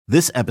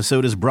This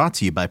episode is brought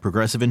to you by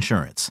Progressive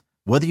Insurance.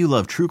 Whether you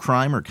love true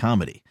crime or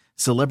comedy,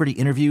 celebrity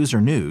interviews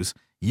or news,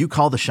 you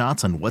call the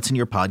shots on what's in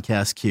your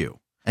podcast queue.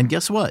 And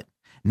guess what?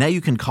 Now you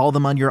can call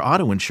them on your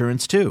auto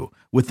insurance too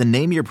with the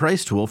Name Your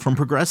Price tool from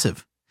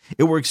Progressive.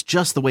 It works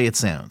just the way it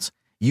sounds.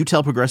 You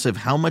tell Progressive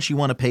how much you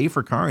want to pay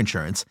for car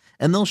insurance,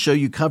 and they'll show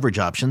you coverage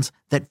options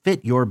that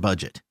fit your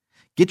budget.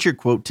 Get your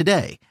quote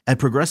today at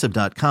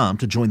Progressive.com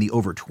to join the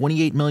over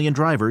 28 million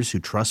drivers who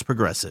trust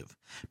Progressive.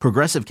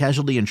 Progressive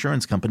Casualty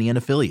Insurance Company and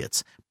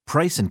Affiliates.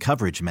 Price and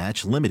coverage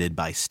match limited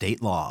by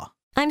state law.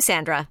 I'm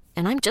Sandra,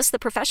 and I'm just the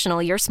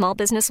professional your small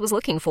business was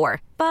looking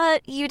for.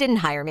 But you didn't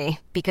hire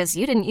me because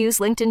you didn't use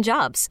LinkedIn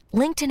Jobs.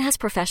 LinkedIn has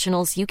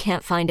professionals you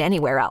can't find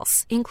anywhere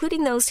else,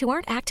 including those who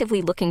aren't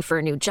actively looking for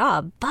a new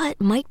job, but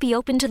might be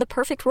open to the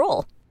perfect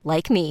role,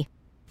 like me.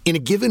 In a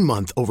given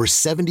month, over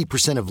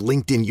 70% of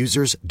LinkedIn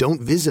users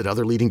don't visit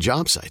other leading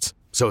job sites.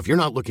 So if you're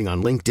not looking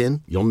on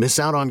LinkedIn, you'll miss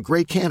out on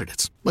great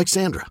candidates like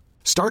Sandra.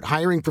 Start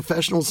hiring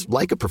professionals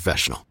like a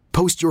professional.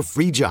 Post your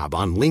free job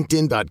on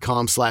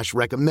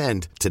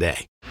linkedin.com/recommend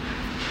today.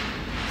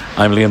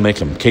 I'm Liam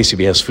Mayclem,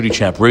 KCBS Foodie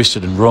Chap,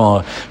 roasted and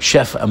raw.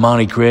 Chef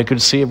Imani Greer, good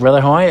to see you,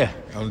 brother. How are you?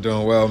 I'm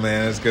doing well,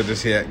 man. It's good to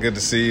see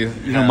you.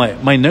 You know,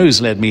 my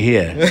nose led me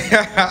here.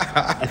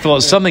 I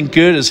thought something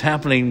good is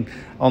happening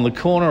on the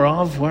corner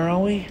of, where are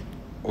we?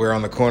 We're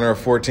on the corner of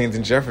 14th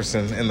and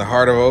Jefferson in the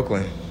heart of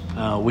Oakland.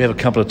 We have a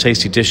couple of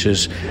tasty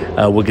dishes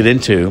we'll get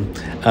into.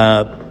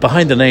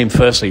 Behind the name,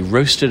 firstly,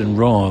 roasted and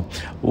raw.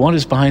 What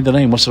is behind the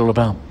name? What's it all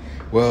about?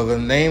 Well, the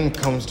name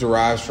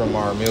derives from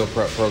our meal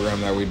prep program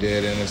that we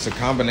did, and it's a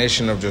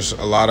combination of just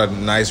a lot of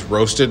nice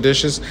roasted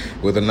dishes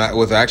with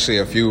actually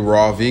a few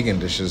raw vegan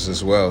dishes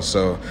as well.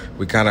 So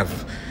we kind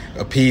of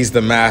appease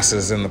the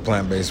masses in the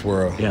plant-based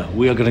world. Yeah,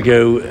 we are going to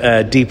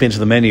go deep into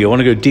the menu. I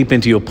want to go deep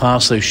into your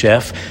past, though,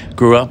 Chef.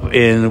 Grew up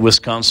in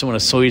Wisconsin. When I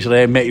saw you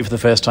today, I met you for the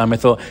first time, I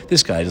thought,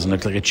 this guy doesn't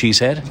look like a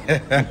cheesehead.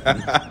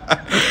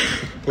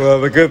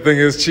 Well, the good thing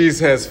is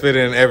cheeseheads fit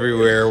in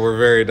everywhere. We're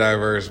very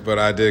diverse, but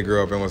I did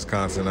grow up in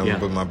Wisconsin. I'm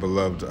with my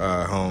beloved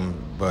home,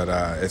 but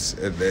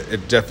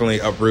it definitely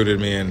uprooted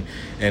me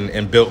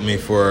and built me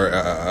for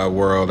a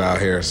world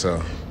out here.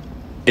 So,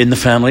 in the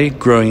family,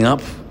 growing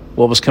up,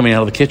 what was coming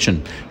out of the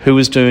kitchen? Who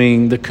was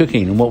doing the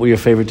cooking, and what were your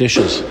favorite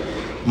dishes?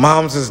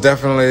 Mom's is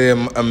definitely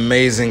an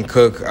amazing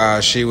cook.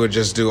 She would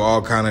just do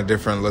all kind of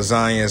different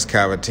lasagnas,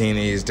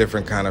 cavatinis,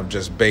 different kind of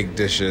just baked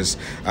dishes.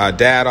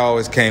 Dad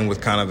always came with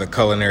kind of the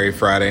culinary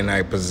Friday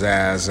night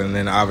pizzazz, and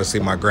then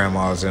obviously my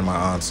grandmas and my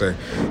aunts are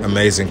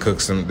amazing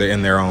cooks in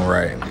their own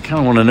right. I kind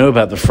of want to know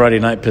about the Friday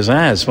night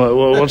pizzazz.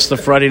 What's the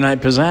Friday night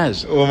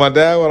pizzazz? Well, my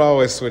dad would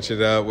always switch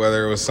it up,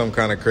 whether it was some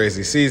kind of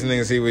crazy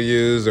seasonings he would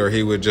use, or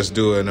he would just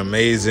do an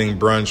amazing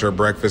brunch or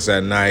breakfast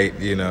at night.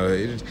 You know,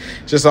 he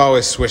just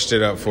always switched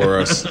it up for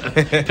us.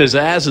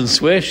 Pizzazz and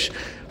swish.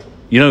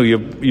 You know,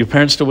 your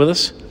parents still with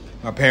us?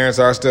 My parents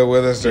are still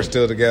with us. They're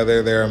still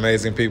together. They're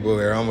amazing people.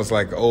 They're almost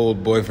like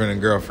old boyfriend and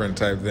girlfriend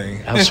type thing.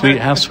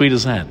 How sweet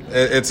is that?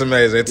 It's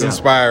amazing. It's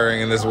inspiring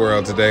in this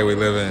world today we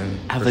live in.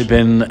 Have they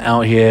been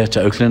out here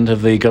to Oakland?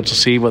 Have they got to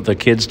see what the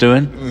kids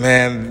doing?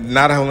 Man,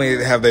 not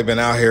only have they been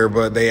out here,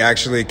 but they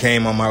actually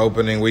came on my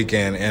opening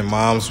weekend. And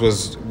Mom's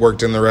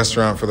worked in the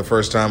restaurant for the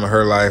first time in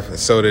her life.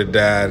 So did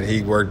Dad.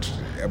 He worked.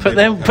 Put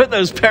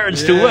those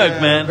parents to work,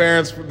 man.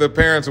 The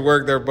parents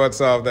worked their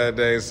butts off that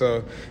day,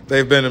 so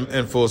they've been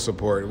in full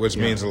support, which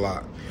means a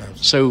lot.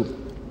 So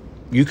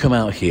you come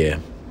out here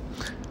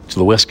to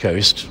the West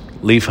Coast,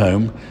 leave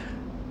home.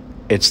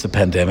 It's the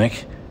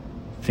pandemic.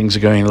 Things are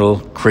going a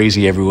little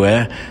crazy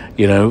everywhere.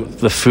 You know,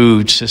 the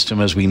food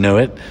system as we know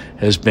it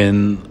has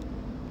been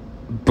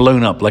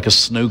blown up like a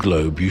snow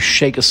globe. You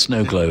shake a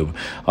snow globe,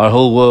 our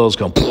whole world's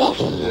gone.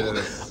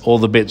 Yes. All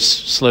the bits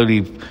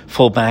slowly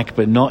fall back,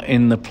 but not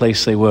in the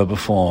place they were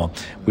before.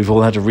 We've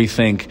all had to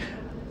rethink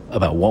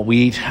about what we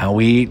eat, how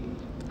we eat,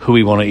 who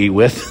we want to eat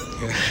with.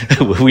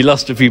 We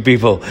lost a few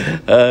people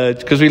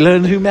because we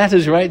learned who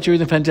matters, right, during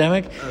the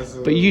pandemic.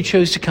 Absolutely. But you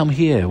chose to come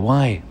here.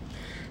 Why?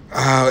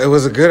 It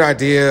was a good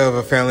idea of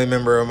a family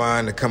member of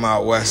mine to come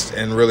out west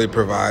and really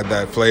provide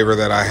that flavor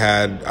that I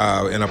had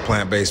in a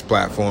plant-based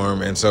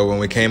platform. And so when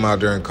we came out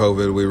during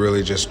COVID, we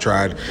really just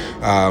tried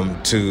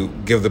to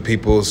give the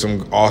people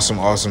some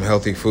awesome,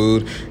 healthy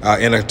food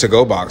in a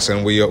to-go box.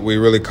 And we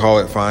really call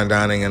it fine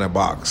dining in a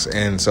box.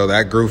 And so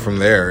that grew from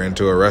there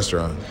into a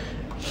restaurant.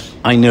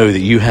 I know that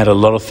you had a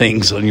lot of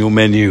things on your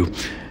menu,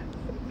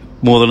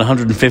 more than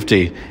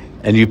 150,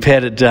 and you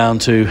pared it down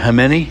to how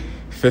many?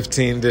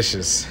 15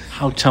 dishes.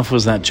 How tough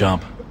was that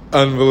job?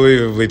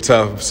 Unbelievably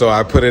tough. So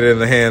I put it in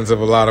the hands of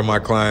a lot of my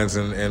clients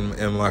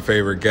and my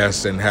favorite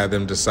guests and had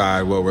them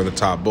decide what were the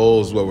top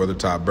bowls, what were the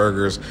top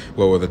burgers,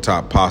 what were the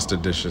top pasta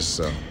dishes.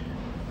 So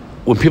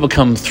when people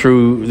come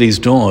through these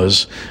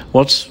doors,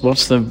 what's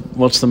the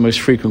most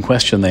frequent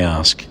question they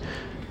ask?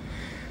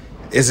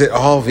 Is it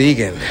all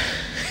vegan?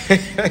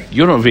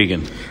 You're not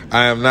vegan.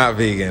 I am not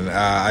vegan.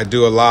 I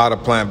do a lot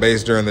of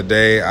plant-based during the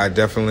day. I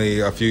definitely,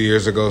 a few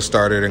years ago,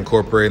 started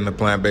incorporating the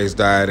plant-based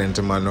diet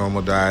into my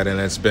normal diet, and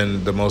it's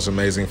been the most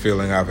amazing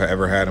feeling I've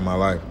ever had in my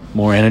life.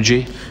 More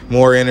energy?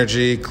 More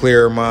energy,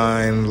 clearer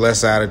mind,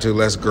 less attitude,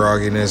 less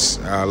grogginess,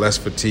 less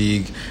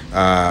fatigue,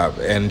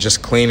 and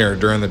just cleaner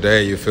during the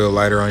day. You feel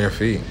lighter on your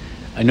feet.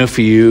 I know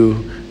for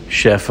you,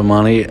 Chef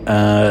Imani,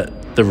 the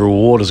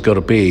reward has got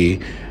to be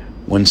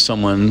when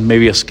someone,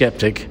 maybe a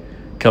skeptic,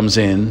 comes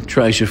in,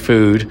 tries your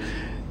food,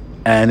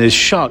 and is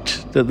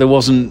shocked that there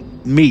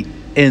wasn't meat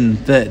in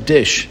that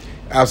dish.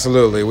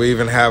 Absolutely. We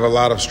even have a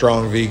lot of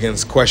strong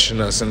vegans question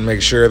us and make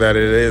sure that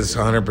it is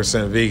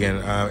 100% vegan.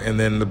 And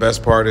then the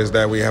best part is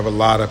that we have a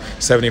lot of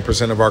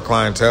 70% of our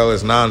clientele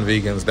is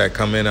non-vegans that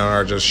come in and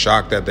are just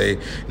shocked that they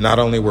not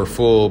only were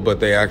full, but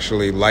they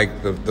actually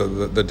like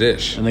the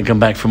dish. And they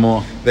come back for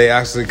more. They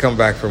actually come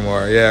back for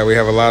more. Yeah, we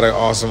have a lot of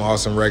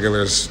awesome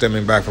regulars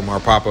stemming back from our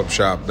pop-up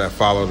shop that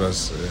followed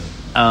us.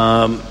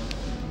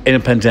 In a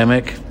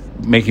pandemic,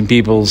 making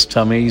people's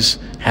tummies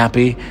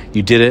happy,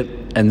 you did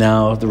it. And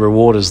now the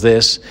reward is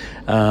this.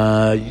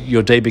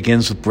 Your day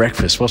begins with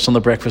breakfast. What's on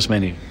the breakfast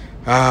menu?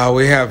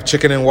 We have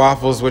chicken and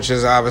waffles, which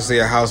is obviously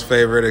a house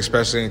favorite,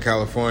 especially in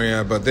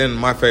California. But then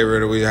my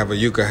favorite, we have a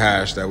yuca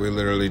hash that we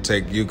literally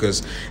take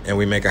yucas and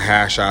we make a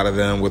hash out of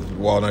them with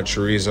walnut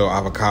chorizo,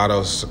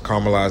 avocados,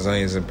 caramelized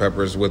onions, and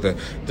peppers with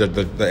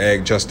the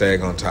egg, just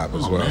egg on top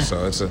as well. Man.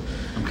 So it's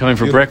I'm coming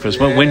for breakfast.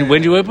 Yeah. When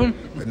do you open?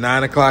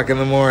 9 o'clock in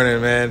the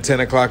morning, man.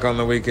 10 o'clock on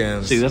the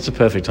weekends. See, that's a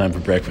perfect time for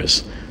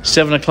breakfast.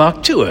 7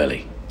 o'clock, too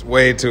early.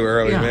 Way too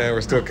early, man.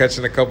 We're still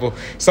catching a couple.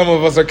 Some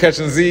of us are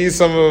catching Z's.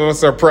 Some of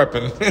us are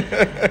prepping.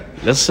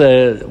 Let's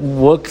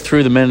walk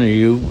through the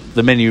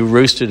menu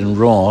roasted and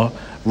raw.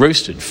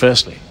 Roasted,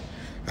 firstly.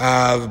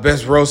 The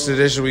best roasted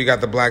dish, we got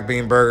the black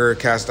bean burger,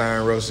 cast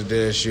iron roasted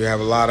dish. You have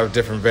a lot of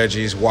different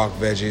veggies, wok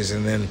veggies.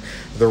 And then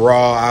the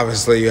raw,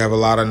 obviously, you have a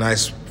lot of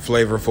nice,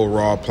 flavorful,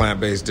 raw,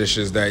 plant-based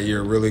dishes that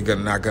you're really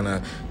not going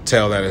to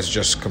tell that it's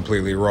just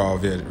completely raw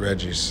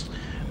veggies.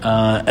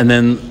 And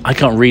then I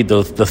can't read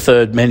the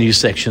third menu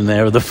section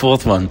there, or the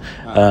fourth one.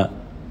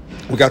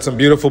 We got some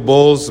beautiful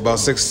bowls, about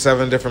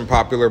 6-7 different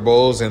popular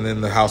bowls, and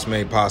then the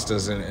house-made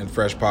pastas and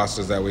fresh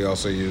pastas that we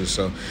also use.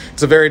 So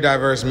it's a very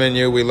diverse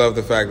menu. We love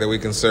the fact that we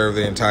can serve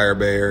the entire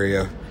Bay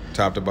Area,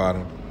 top to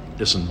bottom.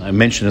 Listen, I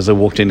mentioned as I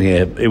walked in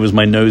here, it was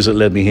my nose that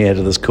led me here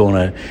to this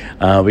corner.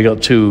 We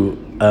got two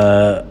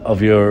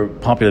of your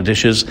popular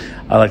dishes.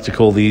 I like to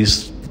call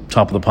these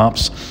Top of the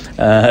Pops,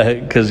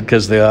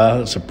 because they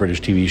are. It's a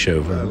British TV show.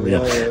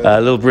 A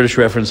little British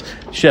reference.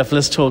 Chef,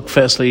 let's talk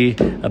firstly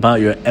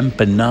about your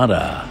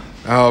empanada.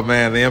 Oh,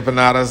 man, the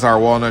empanadas, our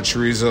walnut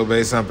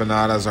chorizo-based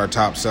empanadas, our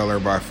top seller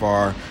by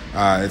far.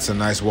 It's a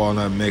nice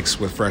walnut mix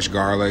with fresh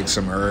garlic,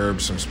 some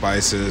herbs, some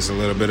spices, a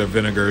little bit of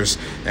vinegars,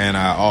 and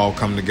all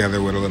come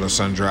together with a little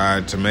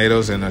sun-dried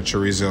tomatoes and a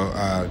chorizo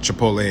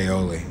chipotle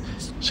aioli.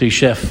 See,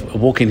 Chef,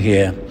 walk in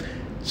here.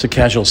 It's a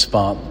casual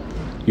spot.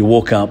 You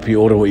walk up,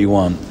 you order what you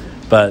want.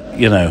 But,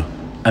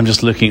 I'm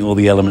just looking at all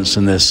the elements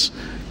in this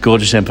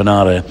gorgeous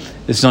empanada.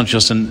 It's not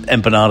just an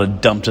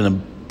empanada dumped in a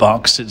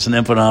box. It's an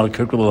empanada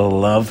cooked with a little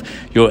love.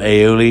 Your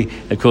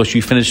aioli. Of course,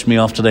 you finished me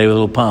off today with a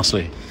little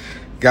parsley.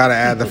 Got to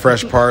add the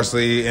fresh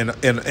parsley in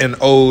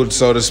ode,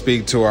 so to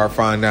speak, to our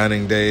fine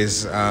dining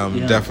days.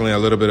 Definitely a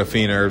little bit of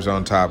fiend herbs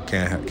on top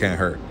can't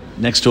hurt.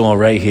 Next door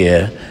right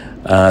here,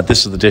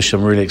 this is the dish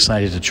I'm really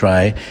excited to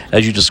try.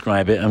 As you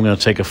describe it, I'm going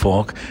to take a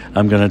fork.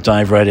 I'm going to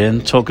dive right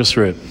in. Talk us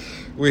through it.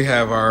 We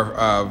have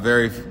our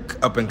very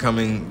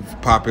up-and-coming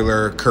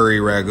popular curry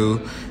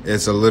ragu.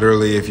 It's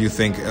literally, if you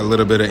think a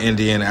little bit of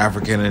Indian,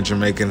 African, and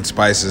Jamaican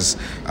spices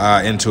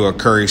into a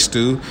curry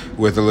stew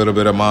with a little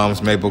bit of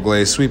mom's maple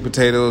glazed sweet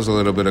potatoes, a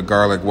little bit of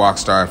garlic wok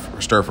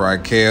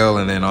stir-fried kale,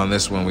 and then on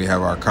this one we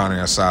have our carne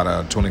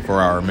asada,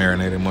 24-hour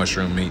marinated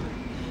mushroom meat.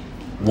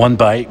 One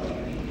bite,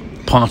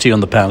 party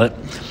on the palate.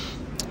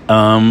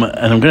 And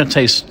I'm going to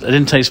taste, I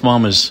didn't taste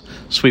Mama's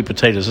sweet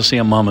potatoes. Let's see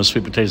how Mama's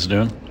sweet potatoes are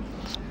doing.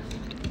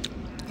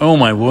 Oh,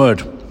 my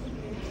word.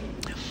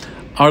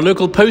 Our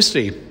local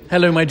postie.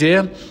 Hello, my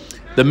dear.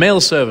 The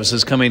mail service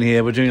is coming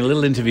here. We're doing a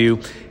little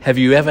interview. Have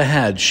you ever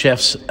had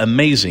Chef's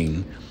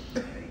amazing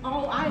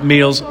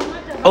meals?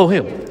 Oh,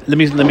 here. Let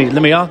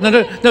me ask.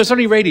 No, it's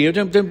only radio.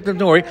 Don't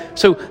worry.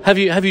 So, have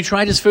you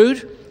tried his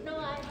food? No,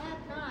 I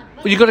have not.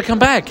 Well, you got to come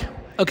back.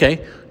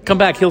 Okay, come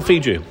back. He'll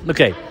feed you.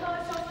 Okay.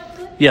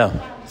 Yeah.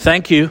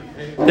 Thank you.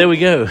 There we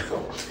go.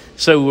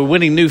 So we're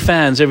winning new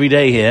fans every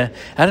day here.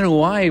 I don't know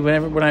why.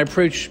 When I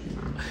approach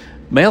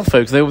male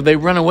folks, they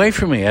run away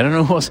from me. I don't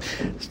know what.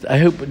 I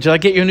hope. Did I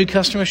get you a new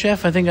customer,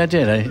 Chef? I think I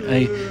did.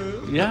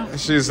 Yeah.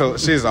 She's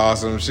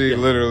awesome. She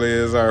literally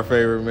is our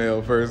favorite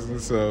male person.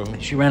 So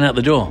she ran out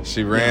the door.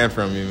 She ran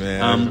from you,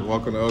 man.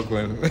 Welcome to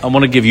Oakland. I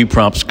want to give you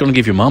props. Going to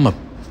give your mama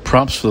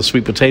props for the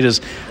sweet potatoes.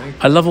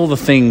 I love all the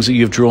things that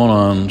you've drawn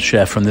on,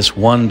 Chef, from this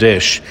one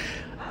dish.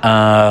 There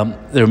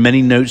are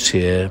many notes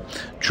here,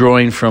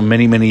 drawing from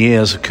many, many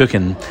years of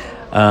cooking.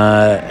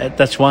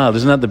 That's wild.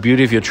 Isn't that the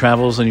beauty of your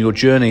travels and your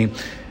journey?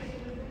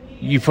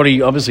 You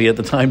probably, obviously, at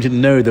the time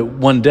didn't know that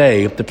one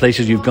day the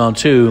places you've gone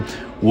to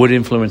would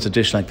influence a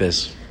dish like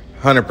this.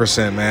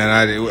 100%,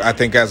 man. I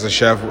think as a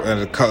chef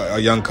and a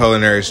young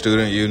culinary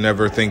student, you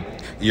never think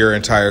your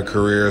entire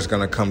career is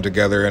going to come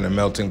together in a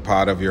melting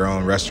pot of your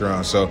own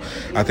restaurant. So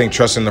I think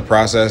trusting the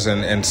process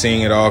and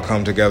seeing it all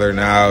come together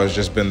now has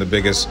just been the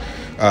biggest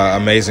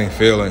amazing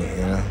feeling,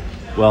 you know.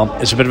 Well,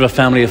 it's a bit of a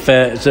family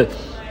affair. It's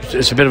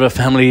a bit of a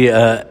family.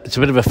 It's a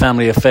bit of a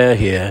family affair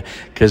here,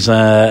 because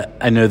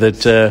I know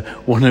that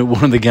one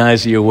of the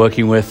guys that you're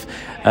working with,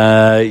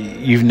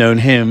 you've known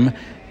him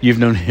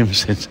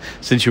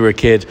since you were a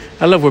kid.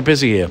 I love we're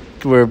busy here.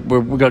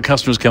 We've got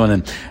customers coming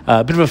in.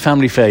 A bit of a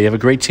family affair. You have a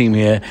great team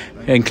here,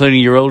 including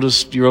your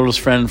oldest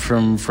friend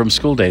from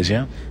school days.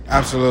 Yeah.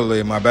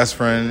 Absolutely. My best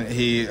friend,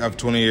 of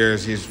 20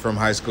 years, he's from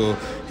high school.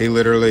 He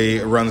literally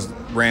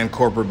ran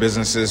corporate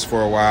businesses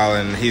for a while,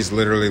 and he's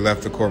literally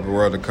left the corporate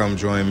world to come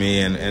join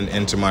me and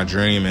into my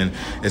dream. And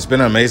it's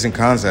been an amazing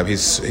concept.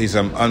 He's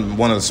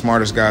one of the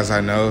smartest guys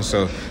I know.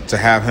 So to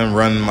have him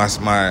run my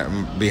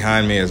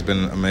behind me has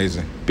been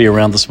amazing. Be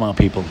around the smart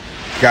people.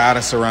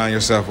 Gotta surround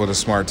yourself with a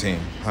smart team,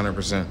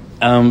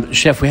 100%.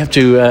 Chef, we have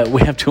to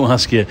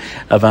ask you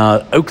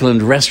about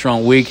Oakland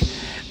Restaurant Week.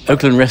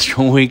 Oakland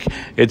Restaurant Week,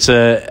 it's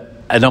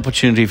an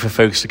opportunity for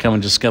folks to come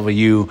and discover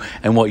you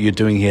and what you're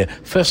doing here.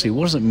 Firstly,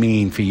 what does it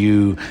mean for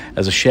you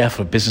as a chef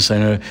or business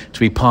owner to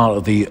be part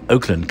of the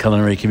Oakland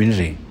culinary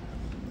community?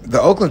 The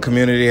Oakland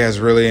community has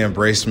really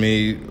embraced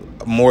me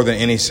more than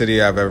any city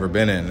I've ever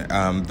been in.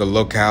 The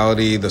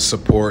locality, the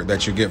support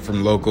that you get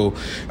from local,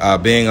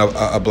 being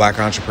a black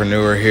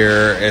entrepreneur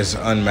here is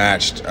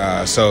unmatched.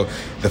 So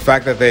the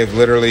fact that they've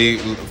literally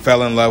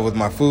fell in love with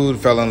my food,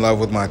 fell in love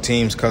with my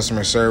team's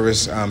customer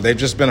service, they've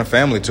just been a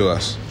family to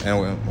us,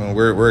 and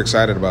we're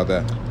excited about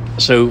that.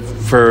 So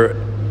for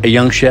a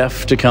young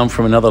chef to come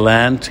from another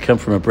land, to come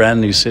from a brand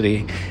new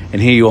city,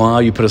 and here you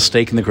are, you put a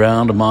stake in the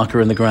ground, a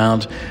marker in the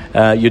ground,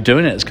 you're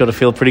doing it. It's got to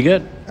feel pretty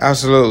good.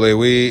 Absolutely.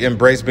 We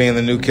embrace being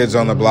the new kids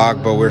on the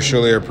block, but we're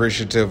surely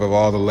appreciative of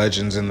all the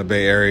legends in the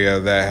Bay Area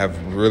that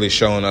have really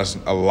shown us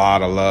a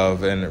lot of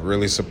love and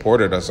really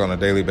supported us on a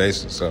daily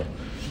basis. So,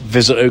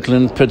 Visit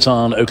Oakland, puts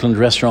on Oakland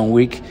Restaurant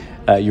Week.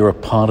 You're a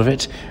part of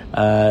it.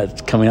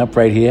 It's coming up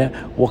right here.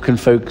 What can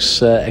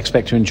folks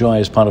expect to enjoy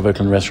as part of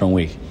Oakland Restaurant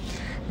Week?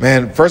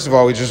 Man, first of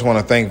all, we just want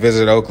to thank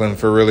Visit Oakland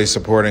for really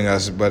supporting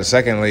us. But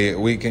secondly,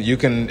 you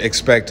can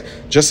expect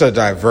just a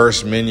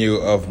diverse menu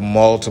of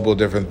multiple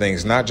different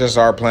things, not just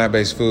our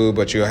plant-based food,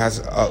 but you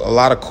have a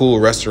lot of cool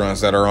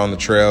restaurants that are on the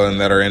trail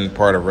and that are in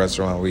part of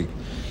Restaurant Week.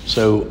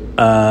 So,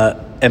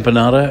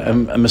 empanada,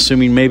 I'm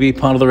assuming maybe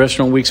part of the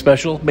Restaurant Week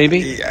special,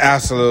 maybe?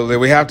 Absolutely.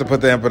 We have to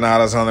put the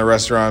empanadas on the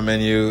restaurant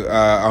menu,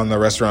 on the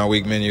Restaurant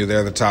Week menu.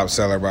 They're the top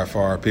seller by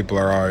far. People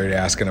are already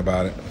asking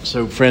about it.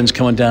 So, friends,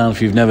 come on down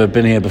if you've never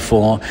been here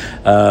before.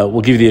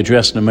 We'll give you the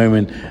address in a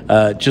moment.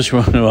 Just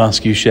want to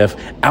ask you, Chef,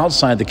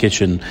 outside the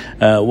kitchen,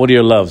 what are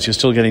your loves? You're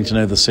still getting to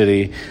know the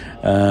city,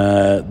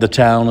 the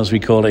town, as we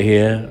call it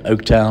here,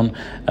 Oaktown.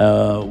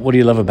 What do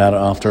you love about it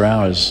after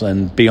hours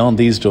and beyond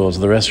these doors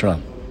of the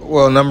restaurant?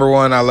 Well, number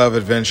one, I love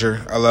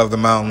adventure. I love the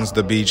mountains,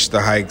 the beach,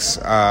 the hikes.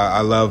 I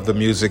love the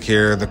music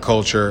here, the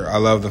culture. I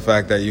love the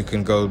fact that you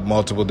can go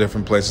multiple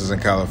different places in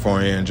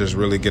California and just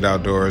really get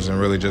outdoors and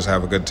really just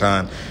have a good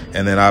time.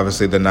 And then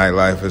obviously the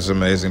nightlife is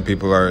amazing.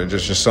 People are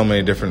just so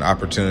many different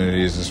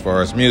opportunities as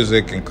far as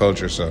music and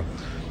culture. So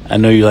I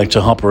know you like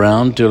to hop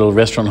around, do a little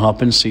restaurant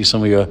hopping, see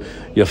some of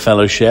your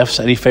fellow chefs.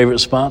 Any favorite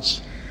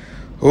spots?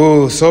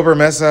 Ooh, Sober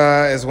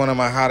Mesa is one of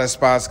my hottest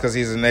spots because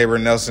he's a neighbor,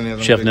 Nelson.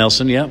 Chef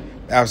Nelson, yeah.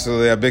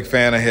 Absolutely. A big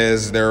fan of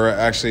his. They're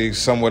actually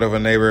somewhat of a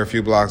neighbor a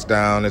few blocks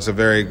down. It's a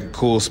very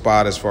cool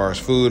spot as far as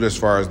food, as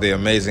far as the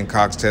amazing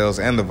cocktails,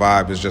 and the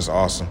vibe is just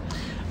awesome.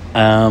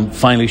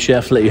 Finally,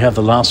 Chef, let you have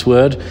the last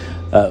word.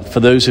 For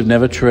those who've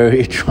never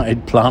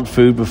tried plant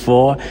food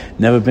before,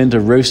 never been to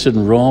roasted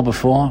and raw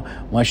before,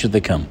 why should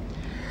they come?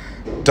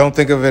 Don't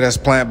think of it as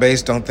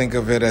plant-based. Don't think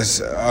of it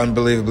as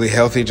unbelievably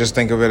healthy. Just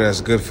think of it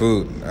as good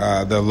food.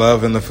 The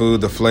love in the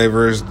food, the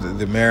flavors,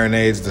 the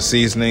marinades, the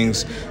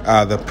seasonings,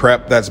 the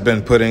prep that's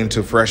been put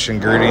into fresh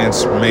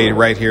ingredients made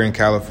right here in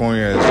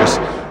California is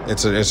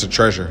just, it's a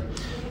treasure.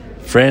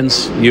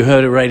 Friends, you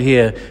heard it right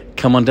here.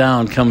 Come on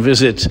down, come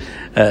visit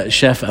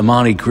Chef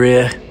Imani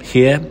Greer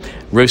here,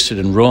 roasted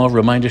and raw.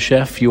 Reminder,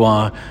 Chef, you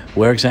are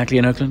where exactly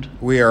in Oakland?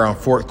 We are on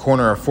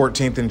corner of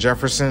 14th and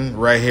Jefferson,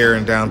 right here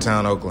in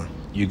downtown Oakland.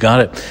 You got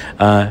it.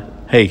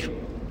 Hey,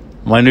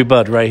 my new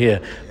bud right here.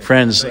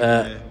 Friends,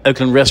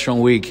 Oakland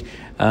Restaurant Week.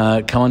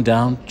 Come on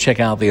down, check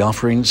out the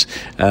offerings.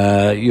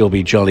 You'll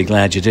be jolly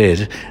glad you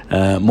did.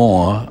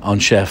 More on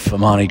Chef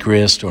Imani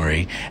Greer's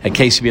story at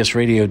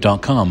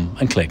kcbsradio.com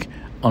and click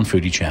on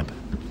Foodie Chap.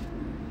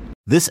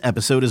 This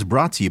episode is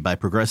brought to you by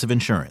Progressive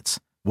Insurance.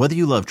 Whether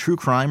you love true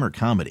crime or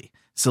comedy,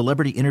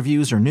 celebrity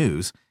interviews or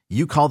news,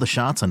 you call the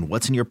shots on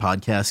what's in your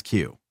podcast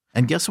queue.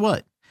 And guess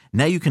what?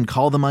 Now you can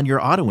call them on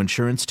your auto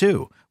insurance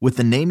too with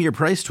the Name Your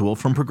Price tool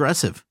from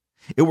Progressive.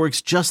 It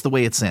works just the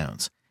way it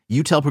sounds.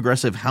 You tell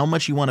Progressive how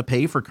much you want to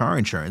pay for car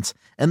insurance,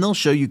 and they'll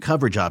show you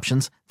coverage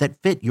options that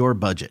fit your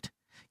budget.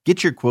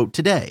 Get your quote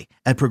today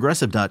at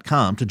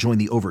Progressive.com to join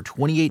the over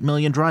 28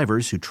 million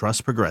drivers who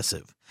trust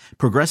Progressive.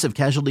 Progressive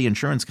Casualty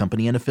Insurance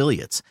Company and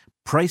Affiliates.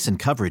 Price and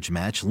coverage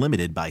match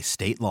limited by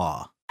state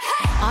law.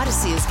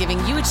 Odyssey is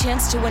giving you a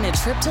chance to win a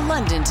trip to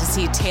London to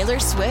see Taylor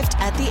Swift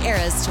at the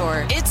Eras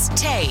Tour. It's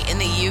Tay in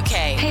the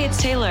UK. Hey,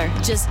 it's Taylor.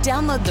 Just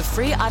download the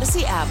free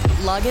Odyssey app,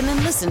 log in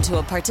and listen to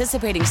a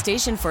participating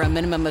station for a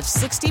minimum of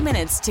 60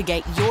 minutes to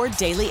get your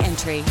daily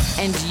entry.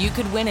 And you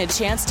could win a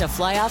chance to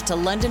fly off to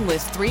London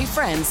with 3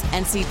 friends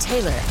and see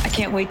Taylor. I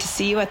can't wait to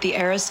see you at the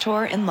Eras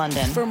Tour in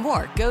London. For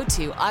more, go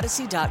to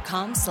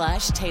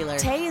odyssey.com/Taylor.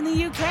 Tay in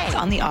the UK. It's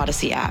on the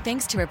Odyssey app.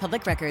 Thanks to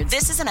Republic Records.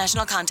 This is a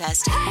national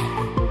contest.